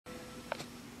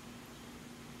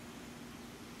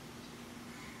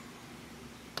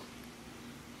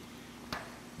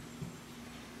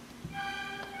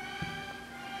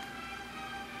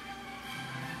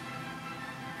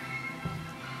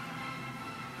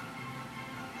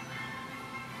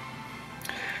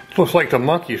It looks like the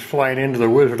monkeys flying into the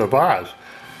Wizard of Oz.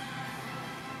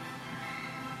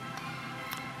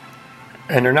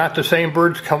 And they're not the same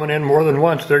birds coming in more than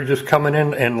once. They're just coming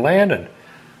in and landing.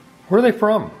 Where are they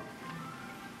from?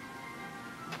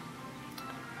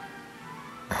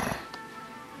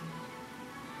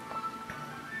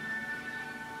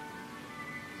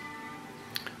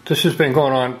 This has been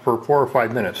going on for 4 or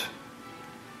 5 minutes.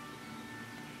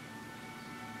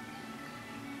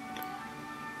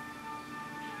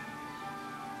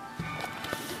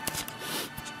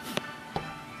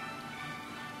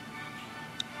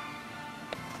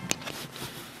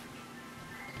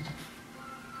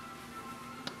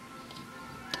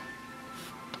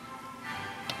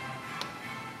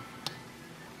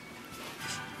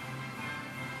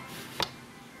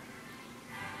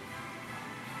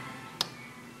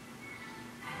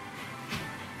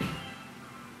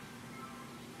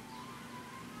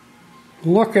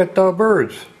 Look at the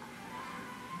birds.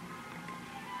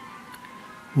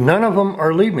 None of them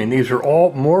are leaving. These are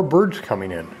all more birds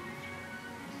coming in.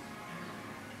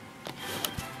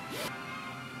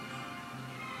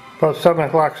 About 7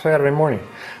 o'clock Saturday morning.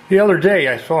 The other day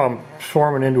I saw them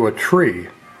swarming into a tree.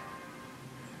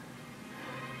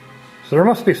 So there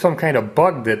must be some kind of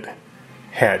bug that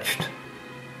hatched.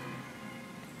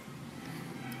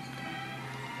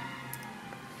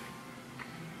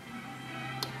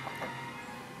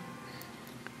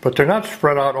 But they're not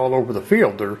spread out all over the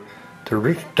field.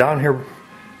 They're down here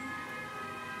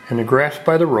in the grass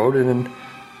by the road and then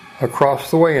across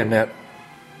the way in that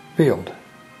field.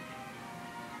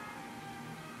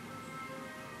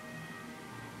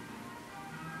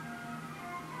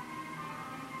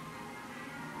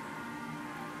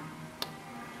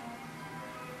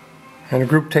 And the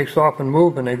group takes off and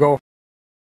move and they go,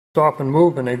 stop and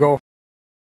move and they go,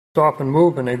 stop and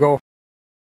move and they go,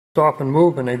 stop and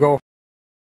move and they go.